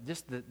mindset,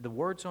 just the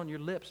words on your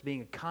lips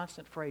being a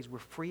constant phrase, we're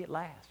free at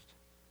last.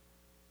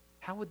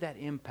 How would that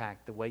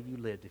impact the way you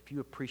lived if you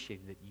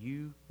appreciated that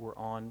you were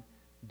on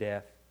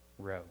death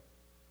row?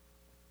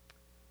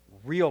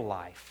 Real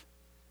life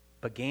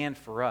began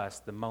for us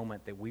the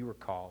moment that we were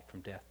called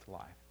from death to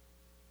life.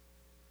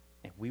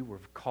 And we were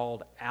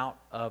called out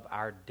of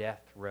our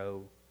death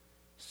row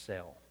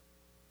cell.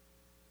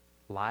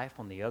 Life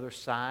on the other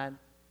side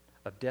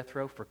of death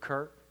row for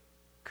Kirk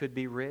could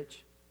be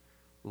rich.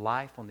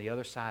 Life on the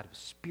other side of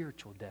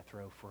spiritual death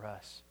row for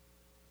us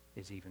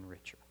is even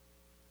richer.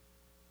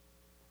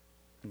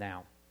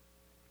 Now,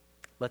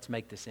 let's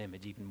make this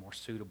image even more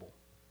suitable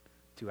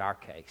to our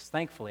case.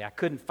 Thankfully, I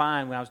couldn't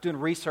find, when I was doing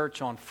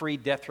research on free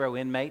death row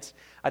inmates,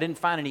 I didn't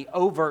find any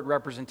overt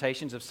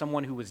representations of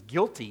someone who was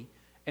guilty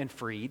and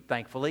freed,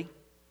 thankfully.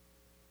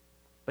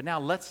 But now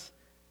let's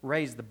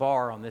raise the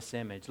bar on this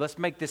image. Let's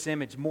make this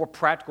image more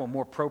practical and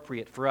more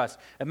appropriate for us.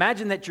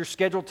 Imagine that you're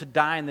scheduled to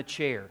die in the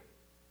chair,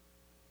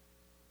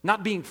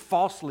 not being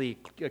falsely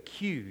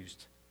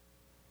accused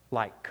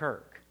like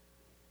Kirk,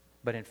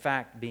 but in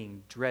fact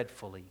being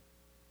dreadfully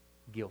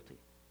guilty.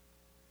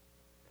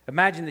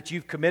 Imagine that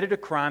you've committed a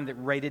crime that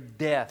rated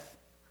death.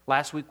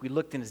 Last week we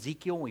looked in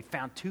Ezekiel and we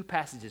found two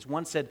passages.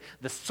 One said,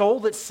 the soul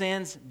that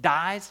sins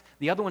dies.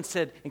 The other one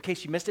said, in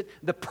case you missed it,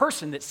 the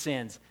person that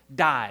sins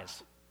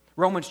dies.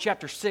 Romans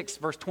chapter 6,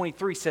 verse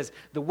 23 says,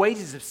 the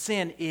wages of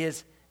sin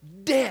is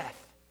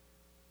death.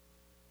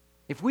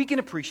 If we can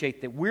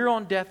appreciate that we're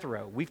on death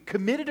row, we've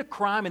committed a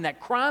crime, and that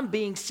crime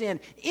being sin,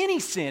 any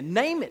sin,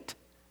 name it,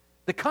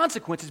 the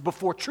consequences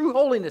before true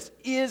holiness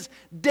is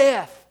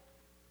death.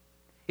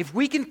 If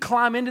we can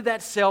climb into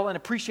that cell and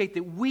appreciate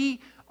that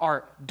we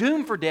are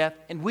doomed for death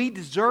and we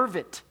deserve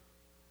it,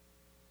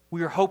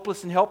 we are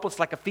hopeless and helpless,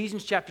 like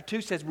Ephesians chapter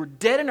 2 says, we're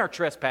dead in our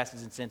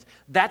trespasses and sins.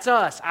 That's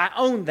us. I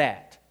own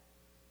that.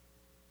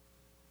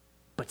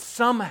 But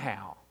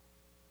somehow,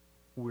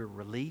 we're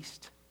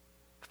released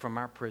from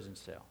our prison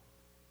cell.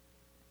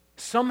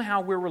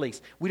 Somehow we're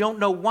released. We don't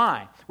know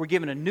why. We're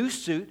given a new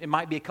suit. It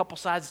might be a couple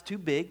sizes too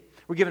big.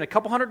 We're given a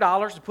couple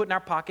 $100s to put in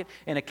our pocket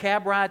and a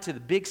cab ride to the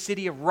big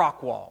city of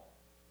Rockwall.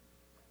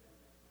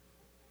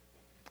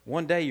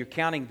 One day you're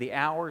counting the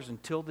hours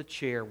until the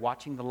chair,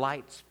 watching the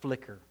lights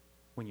flicker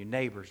when your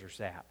neighbors are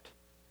zapped.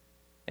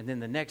 And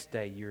then the next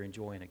day you're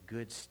enjoying a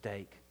good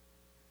steak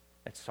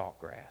at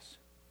Saltgrass.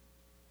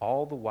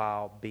 All the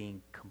while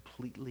being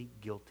completely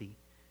guilty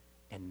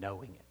and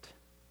knowing it.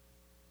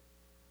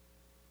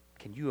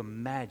 Can you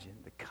imagine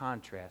the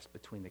contrast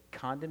between the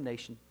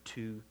condemnation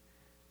to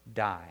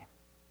die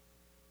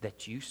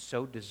that you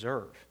so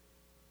deserve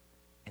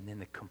and then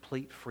the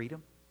complete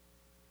freedom?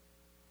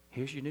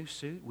 Here's your new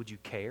suit. Would you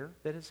care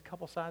that it's a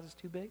couple sizes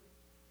too big?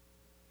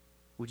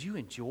 Would you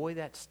enjoy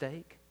that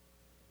steak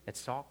at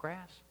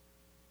Saltgrass?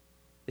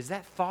 Is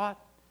that thought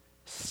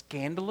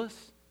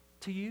scandalous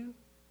to you?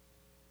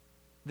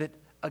 That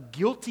a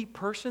guilty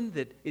person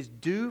that is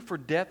due for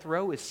death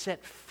row is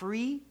set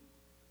free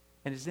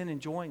and is then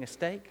enjoying a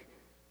steak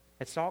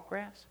at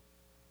Saltgrass?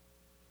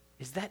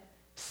 Is that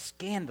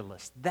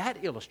scandalous?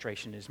 That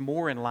illustration is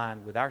more in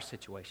line with our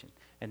situation.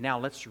 And now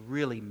let's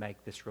really make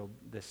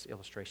this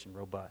illustration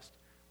robust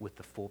with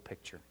the full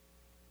picture.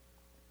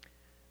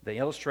 The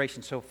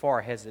illustration so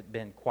far hasn't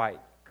been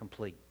quite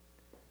complete.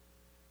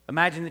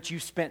 Imagine that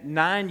you've spent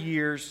 9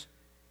 years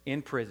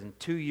in prison,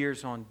 2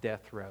 years on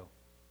death row.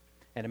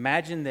 And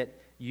imagine that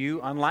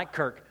you, unlike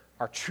Kirk,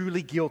 are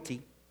truly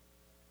guilty,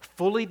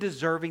 fully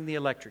deserving the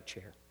electric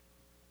chair.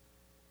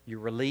 You're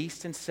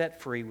released and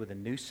set free with a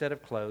new set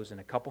of clothes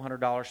and a couple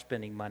 $100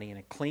 spending money and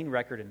a clean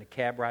record and a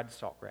cab ride to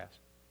Saltgrass.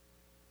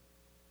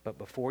 But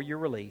before you're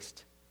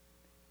released,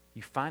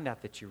 you find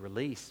out that your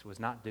release was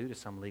not due to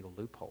some legal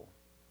loophole.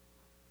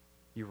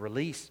 Your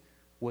release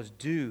was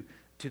due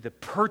to the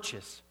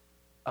purchase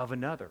of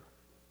another.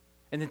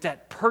 And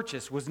that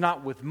purchase was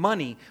not with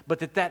money, but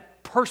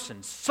that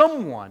person,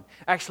 someone,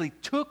 actually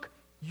took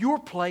your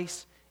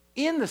place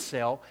in the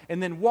cell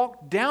and then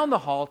walked down the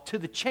hall to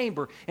the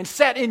chamber and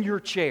sat in your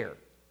chair.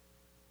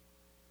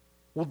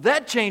 Will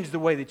that change the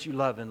way that you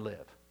love and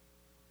live?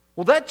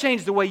 Will that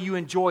change the way you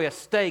enjoy a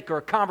steak or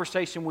a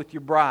conversation with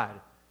your bride?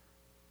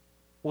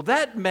 Will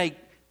that make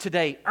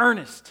today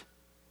earnest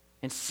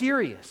and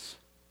serious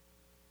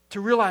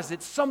to realize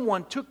that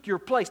someone took your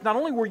place? Not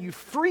only were you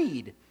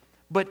freed,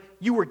 but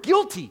you were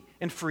guilty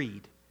and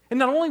freed. And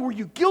not only were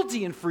you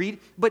guilty and freed,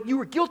 but you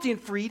were guilty and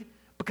freed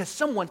because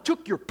someone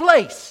took your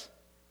place.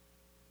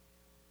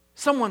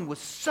 Someone was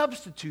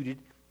substituted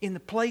in the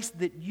place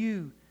that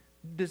you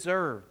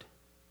deserved.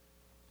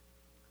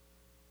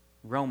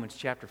 Romans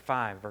chapter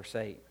 5, verse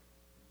 8.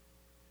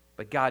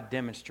 But God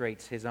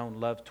demonstrates His own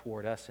love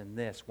toward us in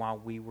this: while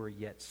we were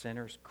yet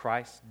sinners,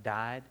 Christ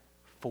died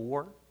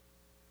for,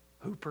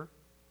 Hooper,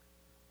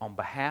 on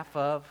behalf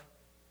of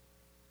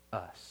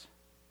us.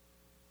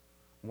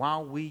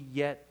 While we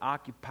yet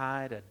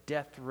occupied a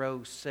death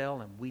row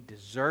cell and we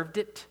deserved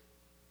it,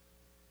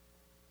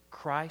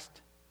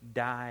 Christ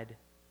died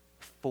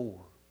for,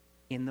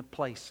 in the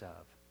place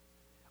of,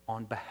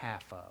 on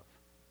behalf of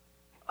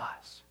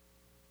us.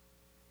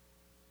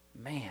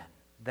 Man,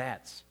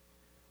 that's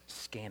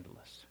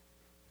scandalous.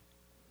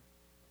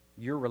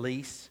 Your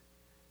release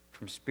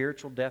from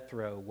spiritual death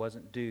row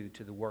wasn't due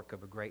to the work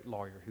of a great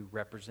lawyer who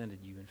represented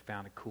you and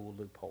found a cool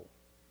loophole.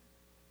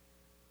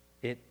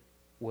 It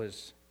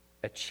was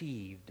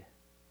achieved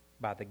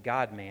by the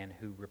God-man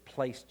who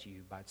replaced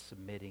you by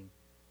submitting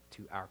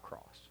to our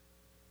cross,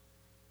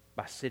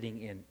 by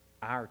sitting in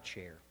our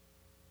chair.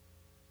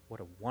 What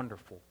a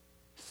wonderful,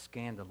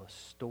 scandalous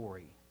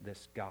story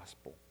this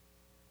gospel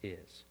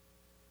is.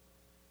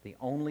 The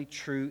only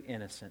true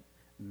innocent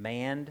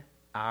manned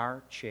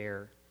our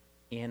chair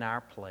in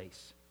our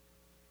place,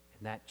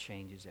 and that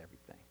changes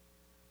everything.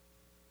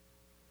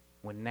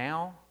 When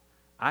now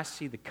I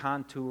see the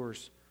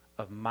contours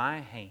of my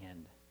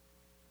hand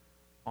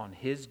on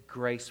His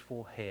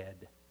graceful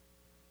head,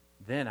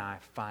 then I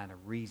find a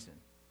reason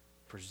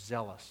for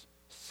zealous,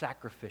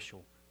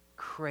 sacrificial,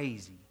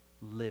 crazy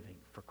living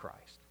for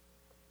Christ.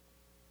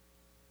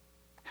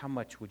 How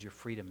much would your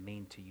freedom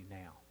mean to you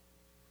now,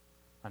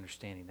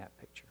 understanding that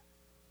picture?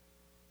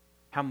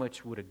 How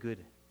much would a good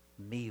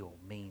meal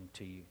mean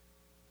to you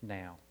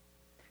now?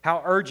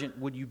 How urgent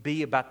would you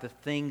be about the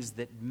things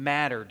that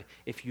mattered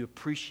if you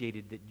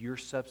appreciated that your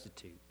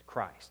substitute,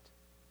 Christ,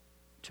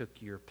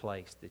 took your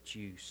place that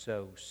you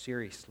so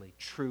seriously,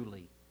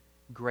 truly,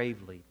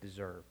 gravely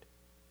deserved?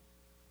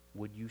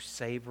 Would you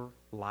savor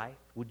life?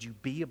 Would you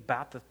be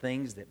about the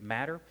things that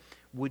matter?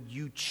 Would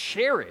you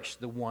cherish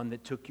the one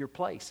that took your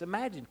place?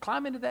 Imagine,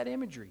 climb into that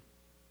imagery.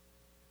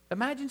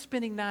 Imagine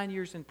spending 9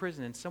 years in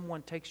prison and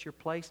someone takes your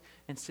place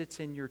and sits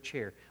in your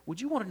chair. Would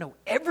you want to know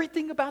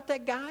everything about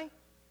that guy?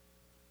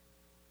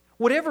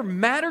 Whatever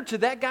mattered to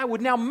that guy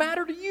would now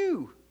matter to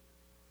you.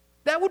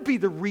 That would be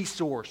the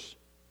resource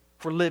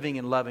for living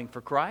and loving for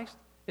Christ,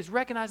 is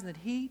recognizing that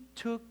He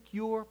took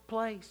your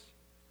place.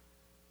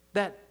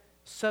 That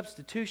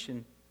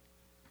substitution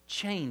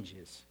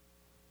changes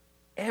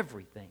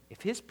everything.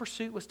 If His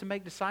pursuit was to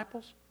make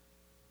disciples,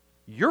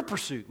 your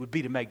pursuit would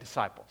be to make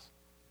disciples.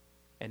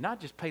 And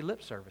not just pay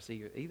lip service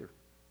either.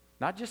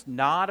 Not just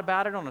nod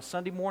about it on a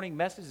Sunday morning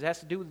message that has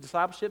to do with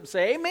discipleship and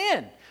say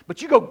amen.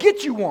 But you go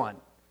get you one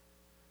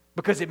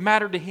because it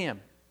mattered to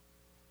Him.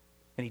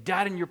 And He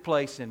died in your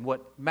place, and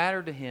what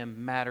mattered to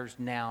Him matters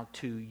now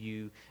to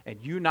you, and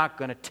you're not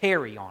going to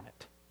tarry on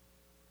it.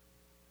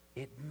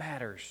 It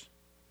matters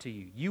to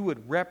you. You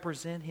would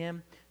represent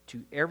Him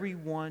to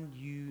everyone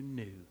you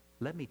knew.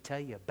 Let me tell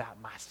you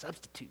about my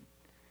substitute.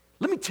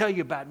 Let me tell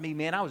you about me,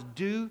 man. I was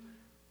due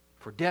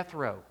for death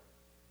row.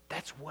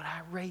 That's what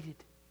I rated.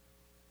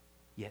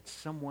 Yet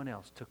someone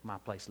else took my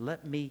place.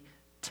 Let me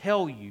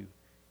tell you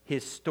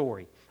His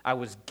story. I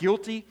was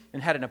guilty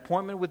and had an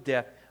appointment with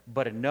death,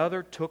 but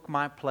another took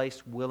my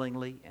place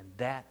willingly, and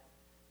that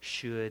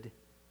should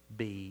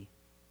be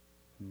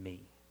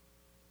me.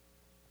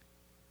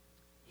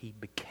 He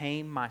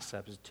became my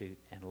substitute,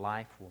 and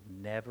life will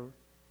never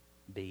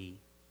be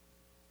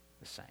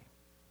the same.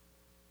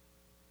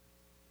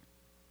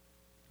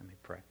 Let me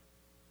pray.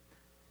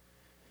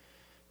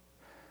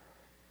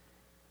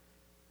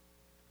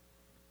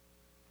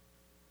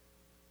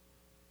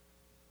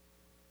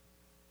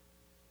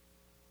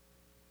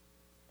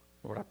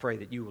 Lord, I pray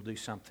that you will do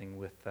something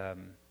with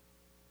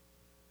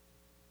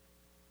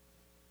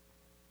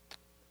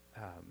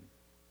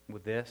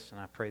this, and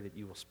I pray that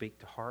you will speak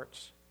to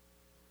hearts.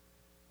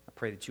 I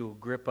pray that you will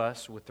grip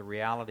us with the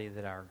reality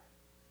that our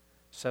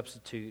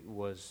substitute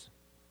was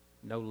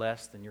no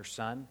less than your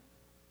Son.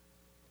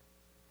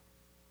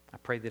 I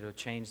pray that it will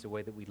change the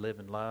way that we live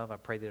and love. I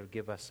pray that it will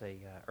give us a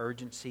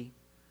urgency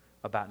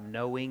about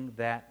knowing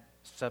that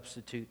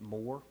substitute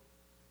more,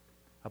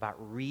 about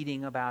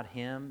reading about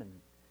Him and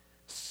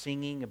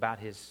singing about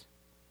His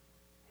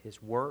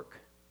work,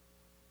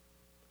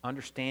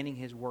 understanding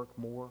His work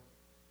more.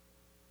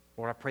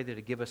 Lord, I pray that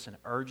it give us an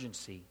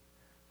urgency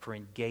for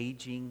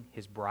engaging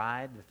His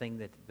bride, the thing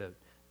that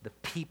the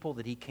people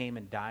that He came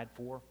and died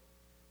for.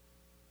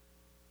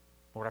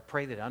 Lord, I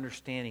pray that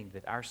understanding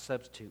that our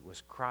substitute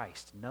was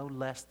Christ, no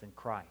less than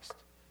Christ,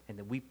 and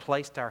that we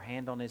placed our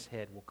hand on His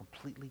head will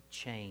completely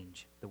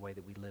change the way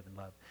that we live and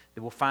love.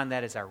 That we'll find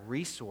that as our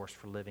resource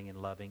for living and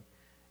loving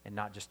and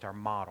not just our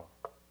model.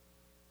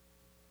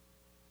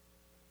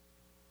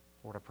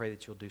 Lord, I pray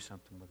that you'll do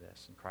something with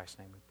this. In Christ's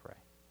name we pray.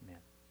 Amen.